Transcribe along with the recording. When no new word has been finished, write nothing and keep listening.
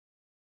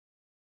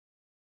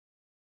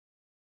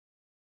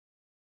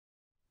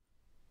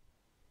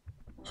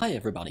Hi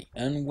everybody,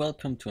 and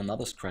welcome to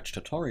another Scratch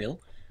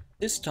tutorial,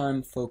 this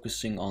time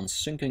focusing on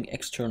syncing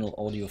external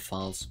audio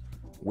files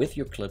with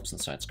your clips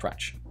inside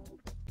Scratch.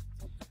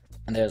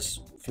 And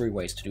there's three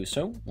ways to do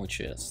so, which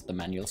is the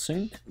manual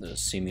sync, the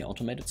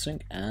semi-automated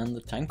sync, and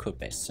the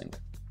timecode-based sync.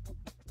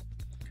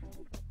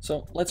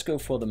 So let's go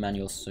for the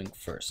manual sync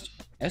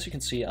first. As you can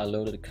see, I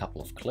loaded a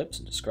couple of clips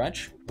into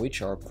Scratch,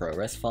 which are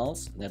ProRes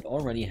files that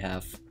already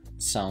have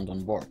sound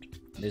on board.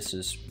 This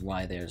is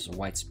why there's a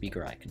white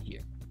speaker icon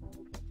here.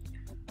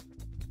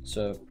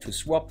 So to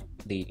swap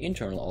the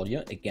internal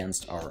audio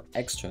against our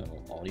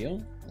external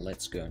audio,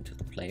 let's go into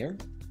the player,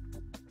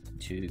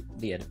 to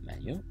the edit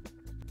menu,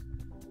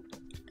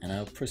 and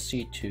I'll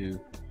proceed to,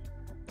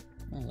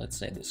 well, let's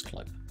say this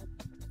clip.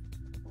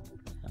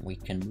 And we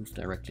can move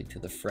directly to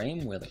the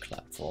frame where the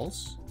clap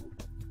falls.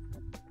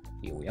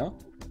 Here we are.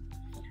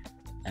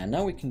 And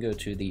now we can go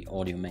to the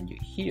audio menu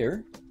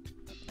here,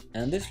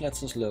 and this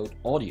lets us load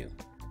audio,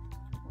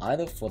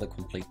 either for the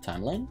complete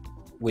timeline,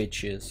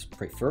 which is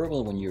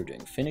preferable when you're doing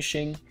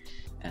finishing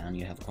and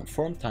you have a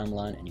conformed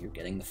timeline and you're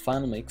getting the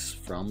final mix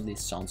from the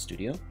sound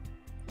studio.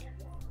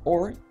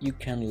 Or you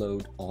can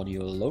load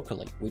audio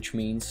locally, which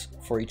means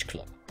for each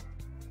clip.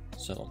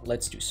 So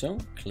let's do so.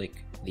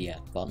 Click the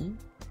add button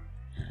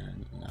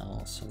and now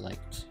I'll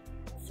select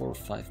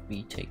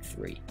 45B take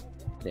 3.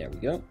 There we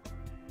go.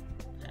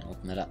 And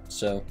open it up.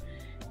 So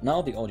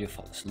now the audio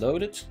file is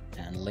loaded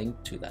and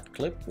linked to that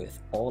clip with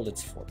all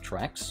its 4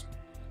 tracks,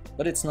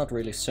 but it's not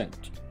really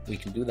synced. We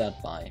can do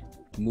that by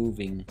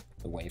moving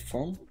the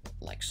waveform,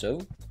 like so,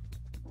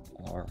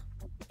 or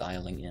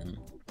dialing in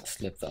a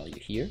slip value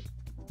here.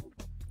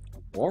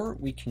 Or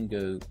we can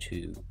go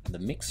to the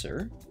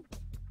mixer,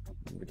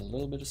 move it a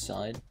little bit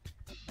aside,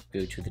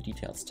 go to the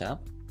details tab,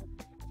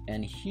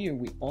 and here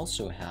we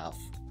also have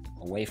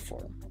a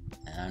waveform,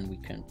 and we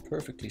can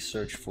perfectly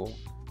search for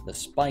the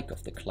spike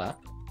of the clap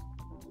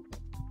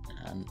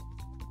and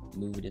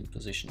move it in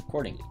position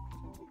accordingly,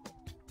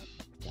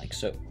 like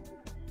so.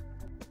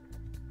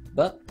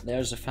 But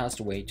there's a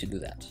faster way to do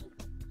that.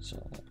 So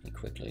let me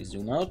quickly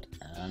zoom out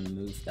and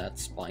move that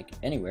spike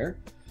anywhere.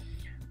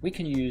 We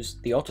can use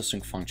the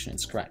autosync function in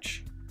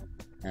Scratch.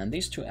 And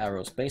these 2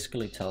 arrows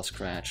basically tell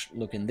Scratch,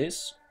 look in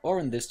this or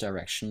in this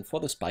direction for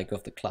the spike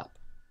of the clap.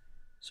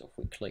 So if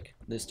we click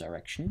this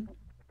direction,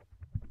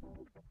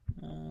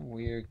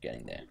 we're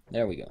getting there.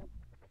 There we go.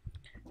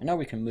 And now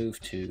we can move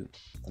to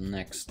the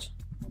next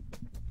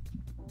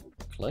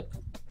clip.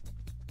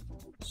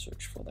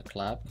 Search for the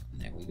clap.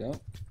 There we go.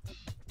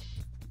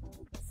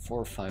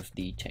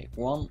 45D take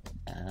 1,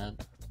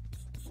 add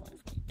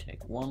 45D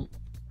take 1,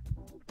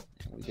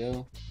 there we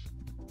go,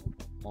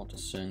 auto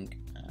sync,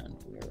 and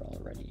we're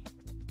already,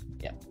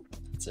 yeah,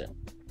 that's it.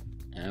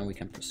 And we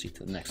can proceed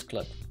to the next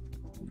clip.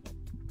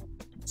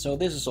 So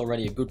this is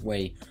already a good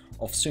way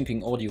of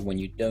syncing audio when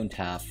you don't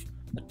have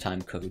a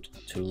timecode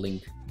to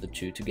link the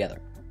two together.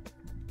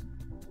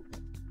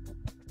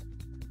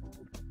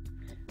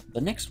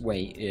 The next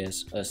way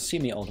is a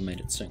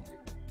semi-automated sync.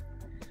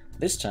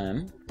 This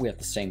time we have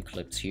the same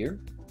clips here,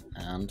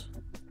 and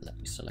let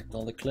me select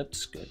all the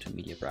clips, go to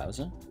Media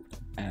Browser,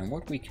 and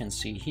what we can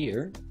see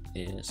here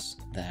is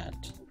that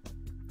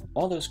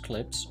all those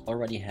clips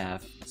already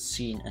have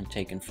scene and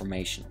take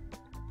information.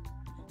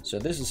 So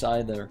this is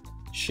either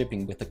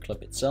shipping with the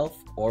clip itself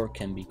or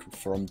can be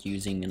confirmed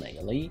using an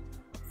ALE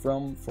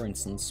from, for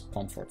instance,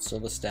 Pomfort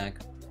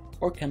Silverstack,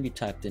 or can be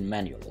typed in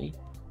manually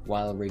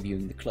while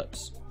reviewing the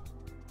clips.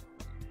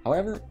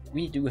 However,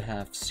 we do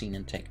have scene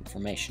and take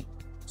information.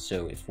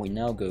 So if we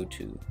now go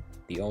to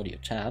the audio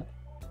tab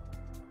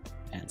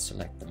and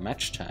select the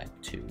match type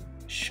to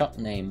shot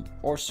name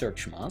or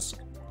search mask,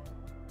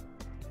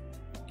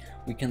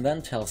 we can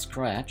then tell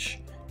Scratch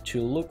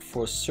to look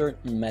for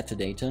certain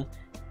metadata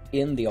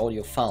in the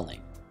audio file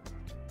name.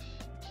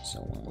 So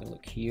when we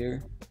look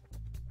here,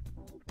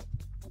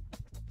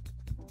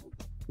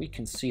 we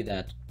can see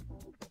that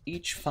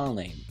each file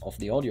name of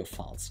the audio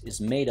files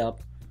is made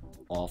up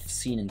of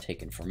scene and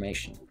take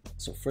information.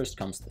 So first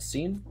comes the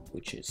scene,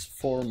 which is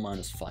 4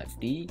 minus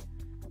 5D,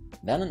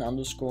 then an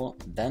underscore,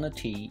 then a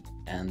T,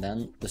 and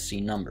then the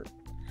scene number.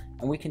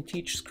 And we can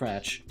teach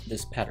Scratch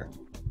this pattern.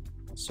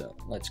 So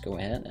let's go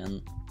ahead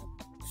and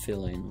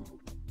fill in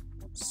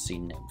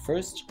scene name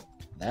first,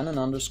 then an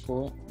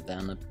underscore,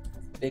 then a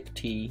big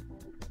T,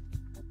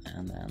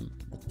 and then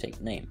the take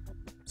name.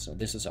 So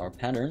this is our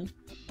pattern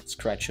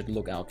Scratch should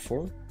look out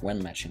for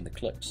when matching the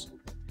clips.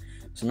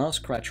 So now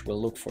Scratch will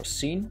look for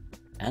scene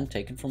and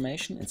take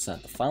information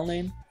inside the file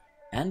name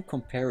and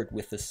compare it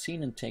with the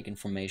scene and take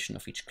information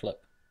of each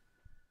clip.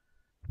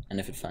 And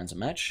if it finds a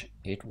match,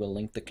 it will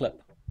link the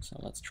clip. So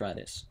let's try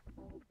this.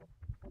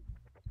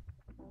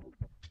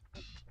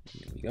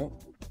 Here we go.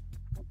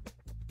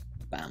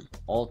 Bam,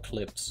 all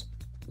clips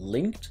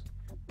linked,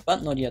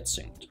 but not yet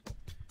synced.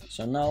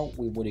 So now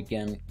we would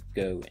again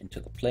go into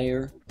the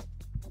player,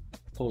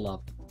 pull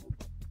up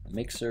the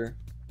mixer,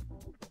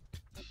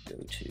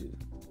 go to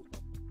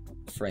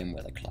frame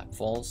where the clap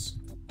falls,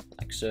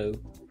 like so,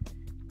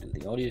 do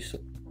the audio,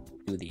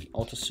 do the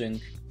auto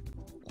sync,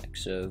 like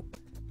so,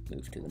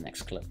 move to the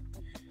next clip.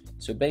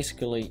 So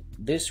basically,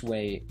 this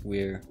way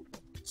we're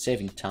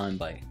saving time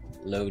by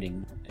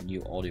loading a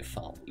new audio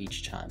file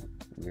each time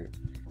we're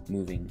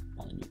moving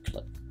on a new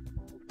clip.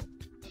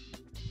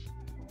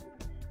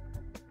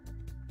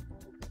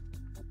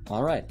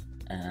 Alright,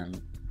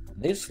 and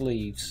this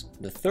leaves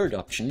the third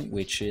option,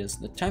 which is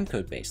the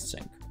timecode based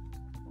sync.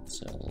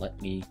 So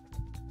let me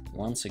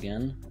once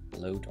again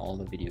load all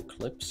the video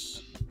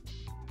clips.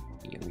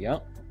 Here we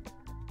are.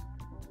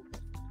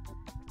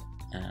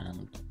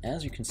 And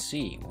as you can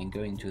see, when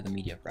going to the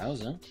media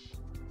browser,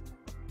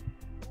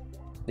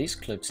 these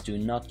clips do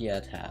not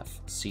yet have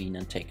scene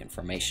and take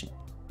information.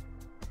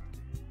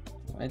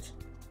 Right?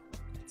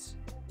 Let's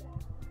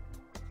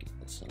give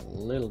this a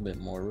little bit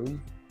more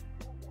room,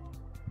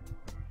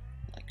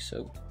 like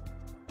so.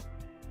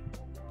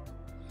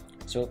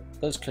 So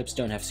those clips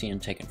don't have scene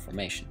and take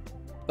information.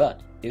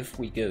 But if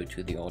we go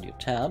to the audio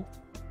tab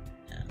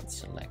and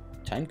select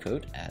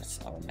timecode as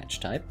our match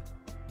type,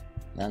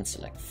 then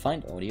select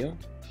find audio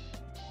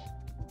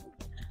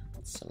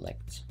and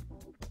select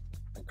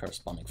the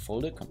corresponding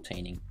folder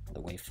containing the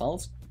WAV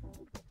files,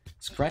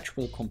 Scratch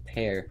will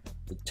compare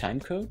the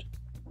timecode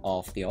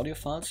of the audio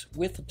files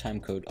with the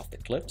timecode of the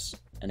clips,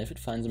 and if it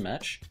finds a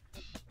match,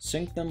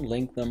 sync them,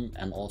 link them,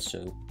 and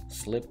also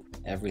slip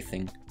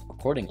everything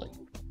accordingly.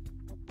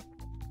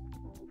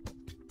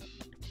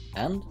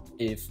 And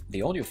if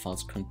the audio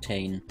files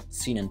contain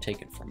scene and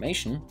take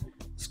information,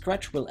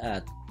 Scratch will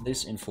add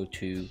this info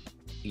to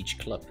each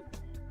clip.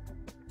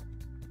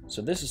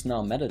 So this is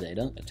now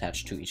metadata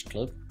attached to each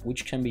clip,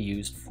 which can be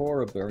used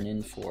for a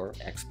burn-in for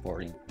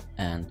exporting.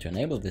 And to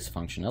enable this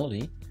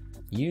functionality,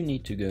 you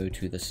need to go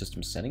to the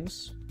System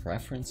Settings,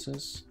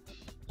 Preferences,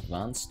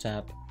 Advanced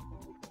tab,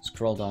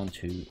 scroll down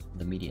to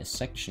the Media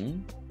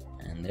section,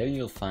 and there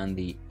you'll find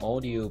the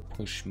Audio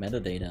Push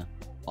Metadata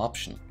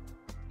option.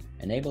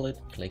 Enable it,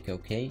 click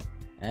OK,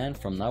 and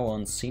from now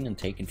on, scene and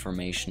take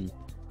information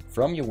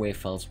from your WAV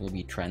files will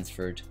be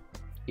transferred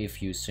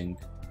if you sync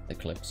the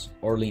clips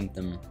or link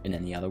them in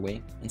any other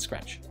way in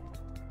Scratch.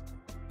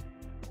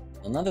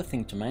 Another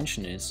thing to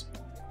mention is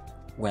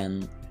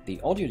when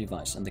the audio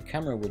device and the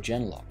camera were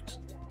gen-locked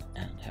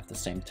and have the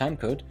same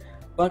timecode,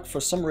 but for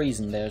some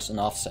reason there's an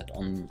offset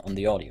on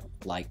the audio,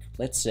 like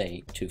let's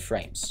say 2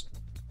 frames.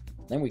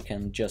 Then we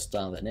can just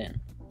dial that in.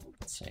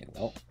 Let's say,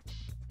 well,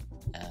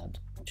 add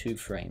 2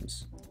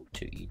 frames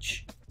to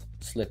each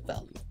slip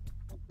value.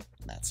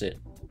 That's it.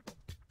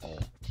 Or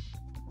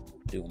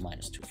do a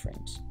 -2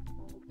 frames.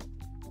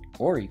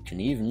 Or you can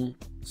even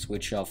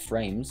switch off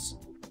frames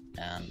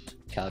and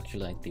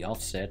calculate the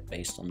offset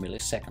based on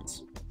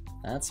milliseconds.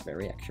 That's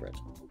very accurate.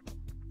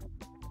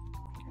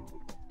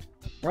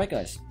 Right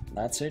guys,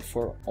 that's it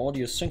for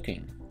audio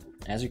syncing.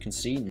 As you can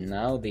see,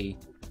 now the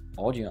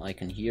audio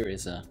icon here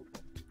is a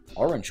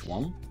orange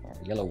one or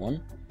yellow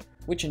one,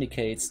 which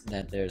indicates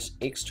that there's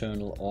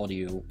external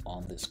audio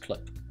on this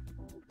clip.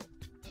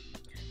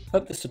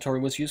 Hope this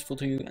tutorial was useful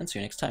to you, and see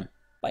you next time.